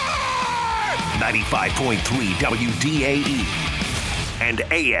 95.3 WDAE and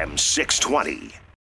AM 620.